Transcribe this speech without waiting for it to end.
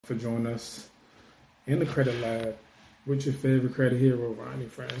for joining us in the Credit Lab with your favorite credit hero, Ronnie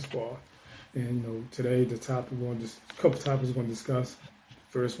Francois. And today the topic a couple topics we're going to discuss.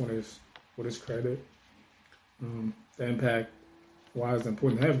 First one is what is credit, the impact, why it's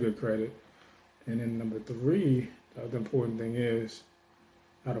important to have good credit, and then number three, the important thing is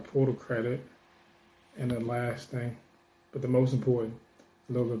how to portal credit, and the last thing, but the most important,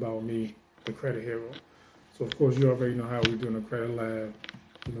 a little bit about me, the credit hero. So of course you already know how we do in the Credit Lab.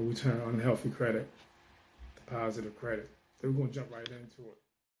 We turn unhealthy credit to positive credit. So we're going to jump right into it.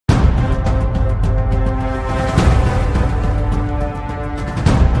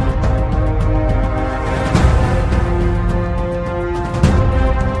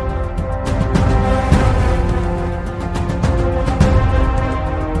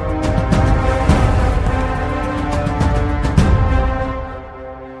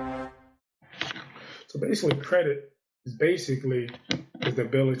 So basically, credit is the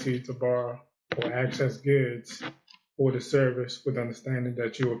ability to borrow or access goods or the service with understanding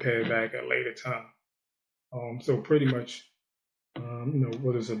that you will pay it back at a later time. So pretty much,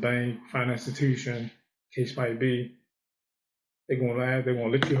 whether it's a bank, financial institution, case might be, they're gonna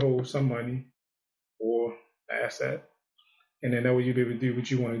let you hold some money or asset, and then that way you'll be able to do what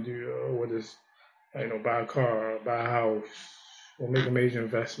you want to do, whether it's buy a car, buy a house, or make a major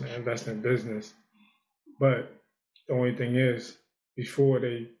invest in business. But the only thing is, before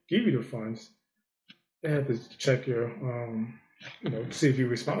they give you the funds, they have to check your, see if you're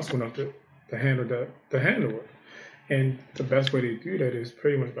responsible enough to handle it. And the best way to do that is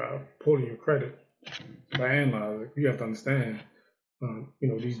pretty much by pulling your credit, by analyzing it. You have to understand,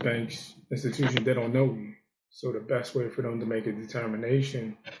 these banks, institutions, they don't know you. So the best way for them to make a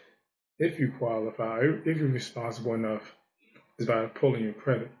determination if you qualify, if you're responsible enough, is by pulling your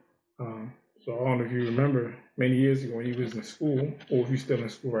credit. So I don't know if you remember many years ago when you was in school, or if you're still in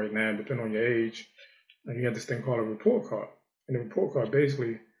school right now, depending on your age, you have this thing called a report card. And the report card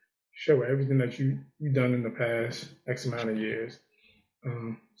basically show everything that you've done in the past X amount of years.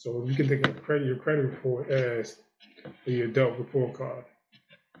 So you can think of your credit report as the adult report card.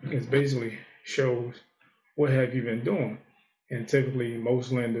 It basically shows what have you been doing. And typically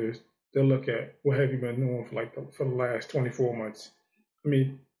most lenders, they'll look at what have you been doing for the last 24 months. I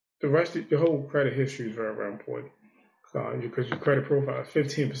mean, the rest of your whole credit history is very, very important because your credit profile,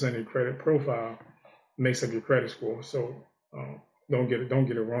 15% of your credit profile makes up your credit score. So don't get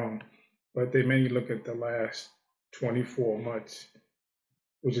it wrong. But they mainly look at the last 24 months,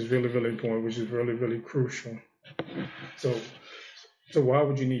 which is really, really important, which is really, really crucial. So why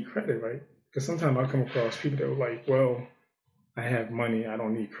would you need credit, right? Because sometimes I come across people that are like, well, I have money, I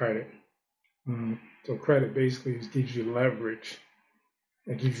don't need credit. So credit basically gives you leverage.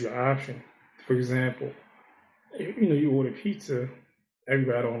 It gives you an option. For example, you order pizza.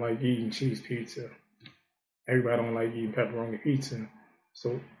 Everybody don't like eating cheese pizza. Everybody don't like eating pepperoni pizza.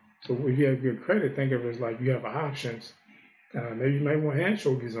 So if you have good credit, think of it as like you have options. Maybe you might want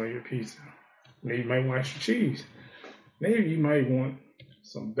anchovies on your pizza. Maybe you might want extra cheese. Maybe you might want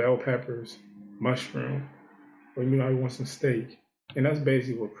some bell peppers, mushroom, or you might want some steak. And that's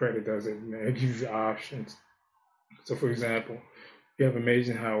basically what credit does. It gives you options. So for example, you have an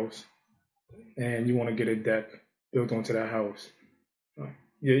amazing house and you want to get a deck built onto that house.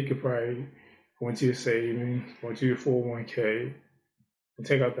 You could probably go into your savings, go into your 401k, and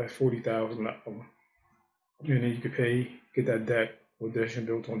take out that $40,000, and then you could get that deck or addition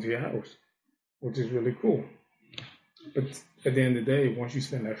built onto your house, which is really cool. But at the end of the day, once you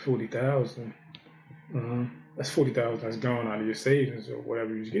spend that $40,000, that's $40,000 that's gone out of your savings or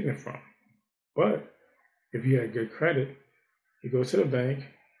whatever you're getting it from. But if you had good credit, you go to the bank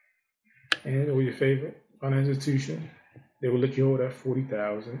or your favorite financial institution, they will let you hold that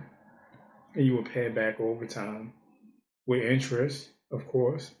 $40,000, and you will pay it back over time with interest, of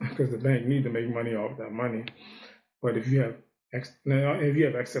course, because the bank need to make money off that money. But if you have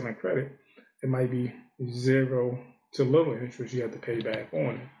excellent credit, it might be zero to little interest you have to pay back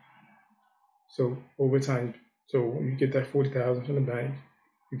on it. So over time, when you get that $40,000 from the bank,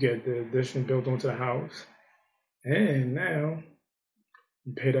 you get the addition built onto the house, and now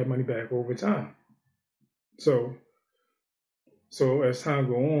you pay that money back over time. So as time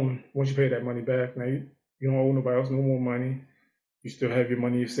go on, once you pay that money back, now you don't owe nobody else no more money. You still have your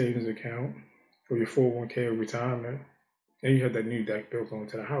money in your savings account for your 401k or retirement, and you have that new deck built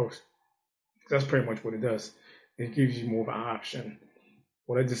onto the house. That's pretty much what it does. It gives you more of an option.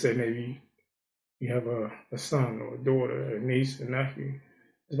 What I just said, maybe you have a son or a daughter, a niece, a nephew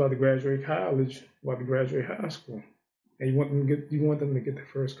is about to graduate college, about to graduate high school, and you want them to get the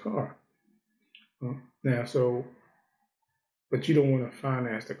first car. Now, so but you don't want to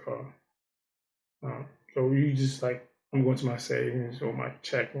finance the car. So you just like, I'm going to my savings or my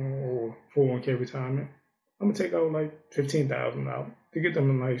checking or 401k retirement. I'm gonna take out like $15,000 out to get them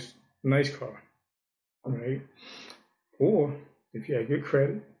a nice car, right? Or if you have good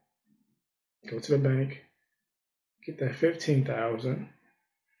credit, go to the bank, get that 15,000.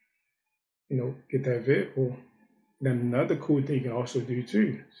 Get that vehicle. Then another cool thing you can also do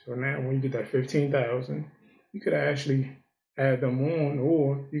too. So now when you get that 15,000, you could actually add them on,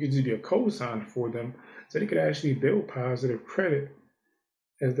 or you could just be a co-signer for them, so they could actually build positive credit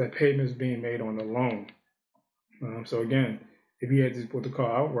as that payment is being made on the loan. So again, if you had just put the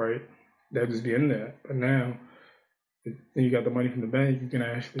car outright, that would just be in there. But now, then you got the money from the bank, you can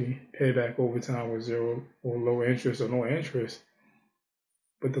actually pay back over time with zero or low interest or no interest.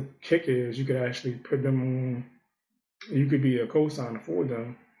 But the kicker is you could actually put them on. You could be a co-signer for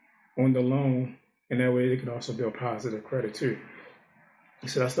them on the loan, and that way they can also build positive credit too.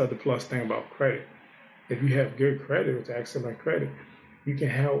 So that's the other plus thing about credit. If you have good credit or excellent credit, you can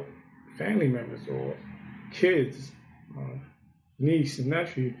help family members or kids, niece and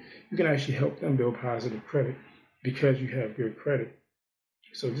nephew. You can actually help them build positive credit because you have good credit.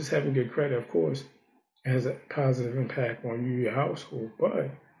 So just having good credit, of course, has a positive impact on you, your household, but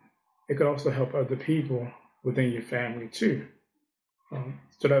it could also help other people within your family too.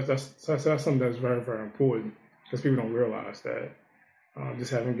 So that's something that's very, very important because people don't realize that just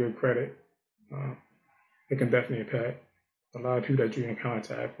having good credit, it can definitely impact a lot of people that you're in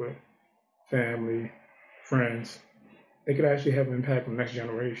contact with, family, friends. They could actually have an impact on the next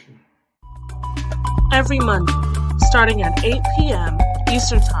generation. Every Monday, starting at 8 p.m.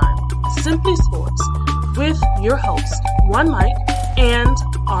 Eastern Time, Simply Sports with your host, One Mike and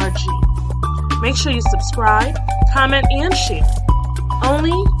RG. Make sure you subscribe, comment, and share.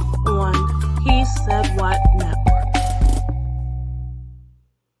 Only on He Said What Network.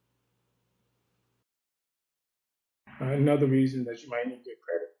 Another reason that you might need good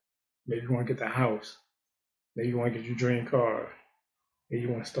credit. Maybe you want to get the house. Maybe you want to get your dream car. Maybe you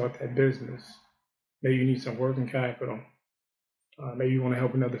want to start that business. Maybe you need some working capital. Maybe you want to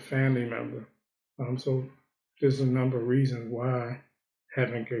help another family member. So there's a number of reasons why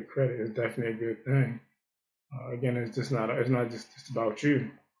having good credit is definitely a good thing. Again, it's not just about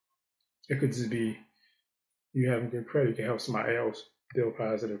you. It could just be you having good credit can help somebody else build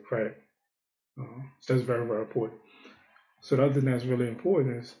positive credit. So that's very, very important. So the other thing that's really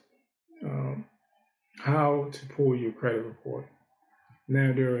important is how to pull your credit report.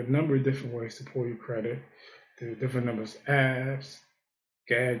 Now, there are a number of different ways to pull your credit. There are different numbers of apps,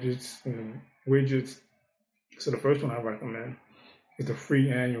 gadgets, and widgets. So the first one I recommend is the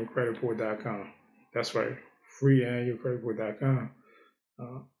freeannualcreditreport.com. That's right, freeannualcreditreport.com.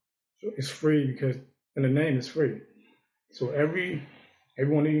 So it's free because, and the name is free. So everyone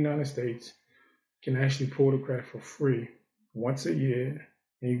in the United States can actually pull the credit for free once a year,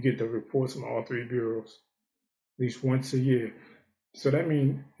 and you get the reports from all three bureaus at least once a year. So that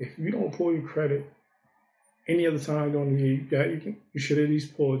means if you don't pull your credit any other time during the year, you should at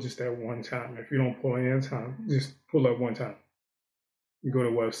least pull it just that one time. If you don't pull any other time, just pull it one time. You go to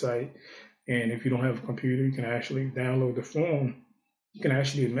the website, and if you don't have a computer, you can actually download the form. You can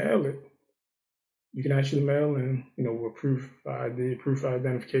actually mail it. You can actually mail in, with proof ID, proof of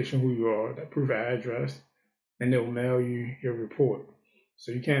identification, who you are, that proof of address, and they'll mail you your report.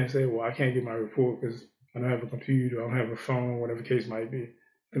 So you can't say, well, I can't get my report because I don't have a computer, I don't have a phone, whatever the case might be. You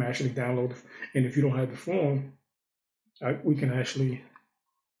can actually download it. And if you don't have the form, we can actually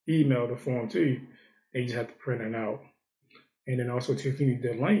email the form to you. You just have to print it out. And then also, too, if you need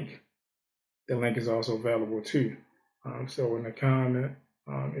the link is also available too. So in the comment,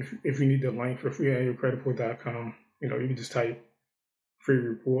 if you need the link for freeannualcreditreport.com, you can just type free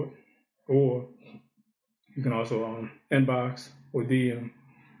report, or you can also inbox or DM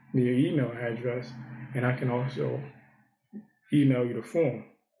me your email address, and I can also email you the form.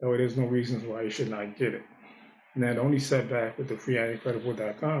 That way there's no reasons why you should not get it. Now, the only setback with the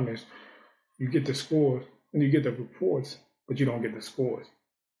freeannualcreditreport.com is you get the scores and you get the reports, but you don't get the scores.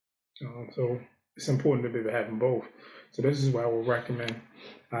 So it's important to be able to have them both. So this is why I would recommend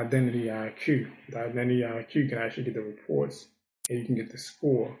Identity IQ. The Identity IQ can actually get the reports and you can get the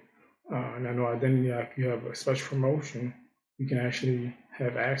score. And I know Identity IQ have a special promotion. You can actually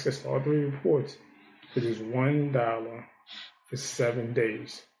have access to all three reports for just $1 for 7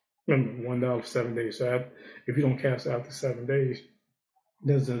 days. Remember, $1 for 7 days. So if you don't cancel after 7 days,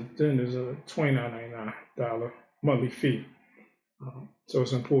 there's a $29.99 monthly fee. So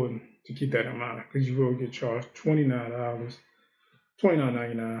it's important to keep that in mind because you will get charged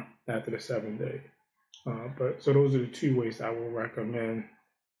 $29.99 after the 7 days. But so those are the two ways I will recommend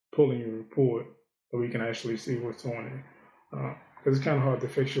pulling your report so we can actually see what's on it. Because it's kind of hard to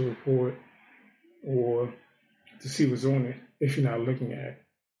fix your report or to see what's on it if you're not looking at it.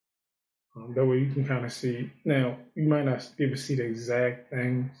 That way you can kind of see. Now, you might not be able to see the exact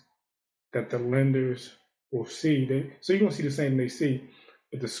things that the lenders will see. So you're going to see the same they see,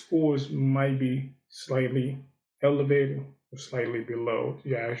 but the scores might be slightly elevated or slightly below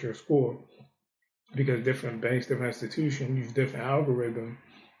your actual score because different banks, different institutions use different algorithms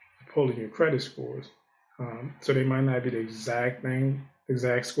for pulling your credit scores. So they might not be the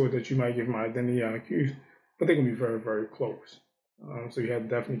exact score that you might give my identity IQs, but they can be very, very close. So you have to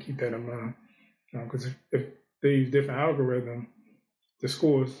definitely keep that in mind. Because if they use different algorithm, the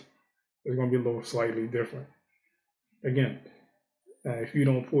scores is going to be a little slightly different. Again, if you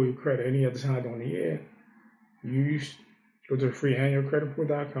don't pull your credit any other time during the year, you go to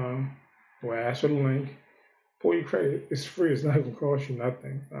freeannualcreditreport.com or ask for the link. Pull your credit. It's free. It's not going to cost you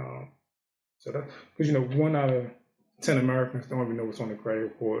nothing. So that, because 1 out of 10 Americans don't even know what's on the credit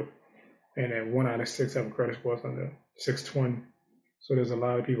report, and then 1 out of 6 have a credit score under 620. So there's a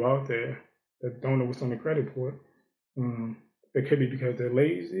lot of people out there that don't know what's on the credit report. It could be because they're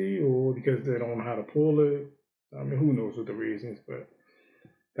lazy or because they don't know how to pull it. I mean, who knows what the reasons, but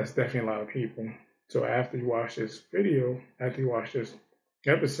that's definitely a lot of people. So after you watch this video, after you watch this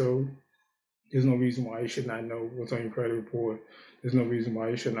episode, there's no reason why you should not know what's on your credit report. There's no reason why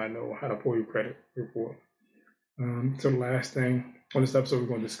you should not know how to pull your credit report. So the last thing on this episode we're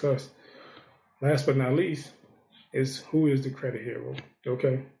going to discuss, last but not least, is who is the credit hero,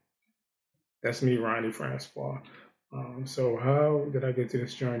 okay? That's me, Ronnie Francois. So how did I get to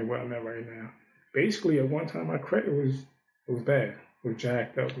this journey where I'm at right now? Basically, at one time, my credit was bad. It was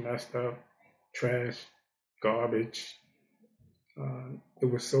jacked up, messed up, trash, garbage. It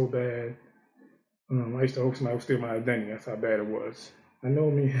was so bad. I used to hope somebody would steal my identity. That's how bad it was. I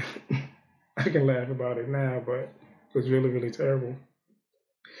know me. I can laugh about it now, but it was really, really terrible.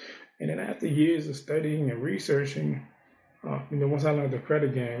 And then after years of studying and researching, once I learned the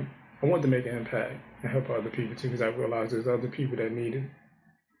credit game, I wanted to make an impact and help other people too, because I realized there's other people that needed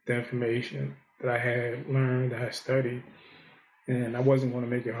the information that I had learned, that I had studied, and I wasn't going to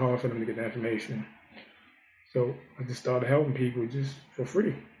make it hard for them to get the information. So I just started helping people just for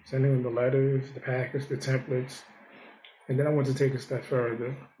free, sending them the letters, the packets, the templates. And then I wanted to take a step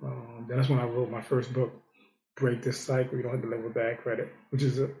further. That's when I wrote my first book, Break This Cycle, You Don't Have to Live with Bad Credit, which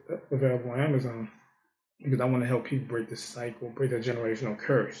is available on Amazon, because I want to help people break this cycle, break that generational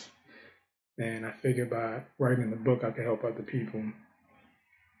curse. And I figured by writing the book, I could help other people.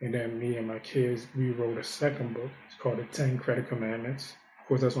 And then me and my kids, we wrote a second book. It's called The 10 Credit Commandments. Of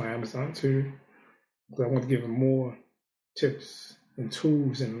course, that's on Amazon too. Because I want to give them more tips and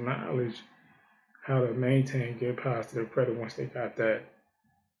tools and knowledge how to maintain good positive credit once they got that.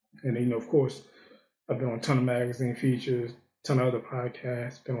 And then, of course, I've been on a ton of magazine features, a ton of other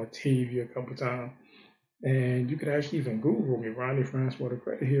podcasts, been on TV a couple times. And you could actually even Google me, Ronnie Francois, the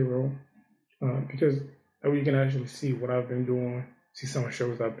Credit Hero, because that way you can actually see what I've been doing, see some of the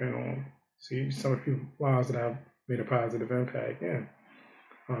shows I've been on, see some of the people's lives that I've made a positive impact in.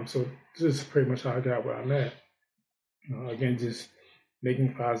 So this is pretty much how I got where I'm at. Again, just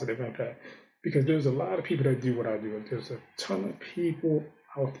making positive impact. Because there's a lot of people that do what I do. There's a ton of people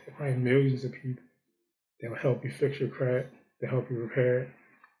out there, probably millions of people, that will help you fix your credit, they'll help you repair it.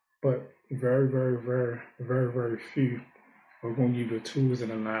 But very, very, very, very, very few are going to give you the tools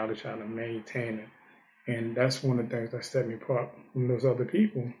and the knowledge how to maintain it. And that's one of the things that set me apart from those other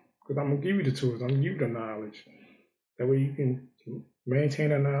people, because I'm going to give you the tools, I'm going to give you the knowledge. That way you can maintain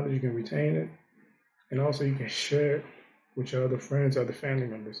that knowledge, you can retain it, and also you can share it with your other friends, other family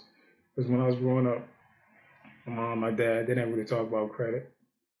members. Because when I was growing up, my mom, my dad, they didn't really talk about credit.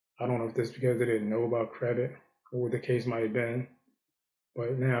 I don't know if that's because they didn't know about credit or what the case might have been.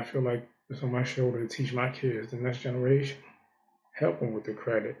 But now I feel like it's on my shoulder to teach my kids, the next generation, help them with the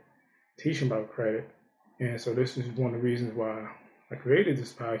credit, teach them about credit. And so this is one of the reasons why I created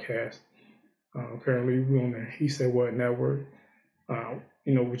this podcast. Currently, we're on the He Said What Network,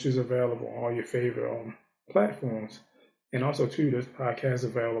 which is available on all your favorite platforms. And also, too, this podcast is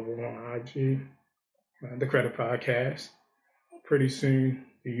available on IG, the Credit Podcast. Pretty soon,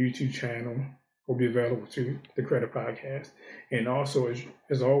 the YouTube channel will be available to the Credit Podcast. And also,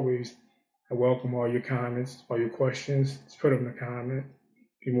 as always, I welcome all your comments, all your questions. Just put them in the comment.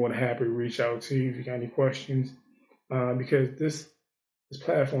 Be more than happy to reach out to you if you got any questions. Because this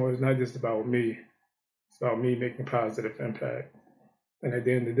platform is not just about me. It's about me making a positive impact. And at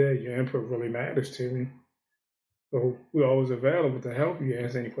the end of the day, your input really matters to me. So we're always available to help you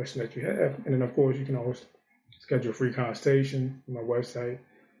answer any question that you have. And then, of course, you can always schedule a free consultation on my website,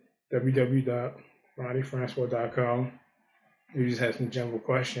 www.ronniefrancois.com. You just have some general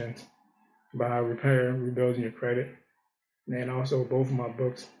questions about how rebuilding your credit. And also, both of my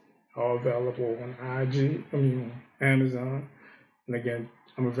books are available on Amazon. And again,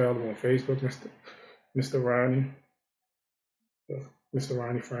 I'm available on Facebook, Mr. Ronnie, Mr.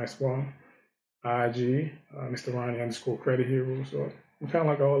 Ronnie Francois. IG, Mr. Ronnie _Credit Hero. So I'm kind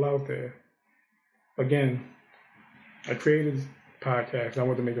of like all out there. Again, I created this podcast. I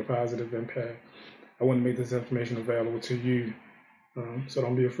want to make a positive impact. I want to make this information available to you. So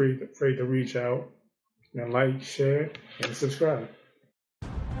don't be afraid to reach out and like, share, and subscribe.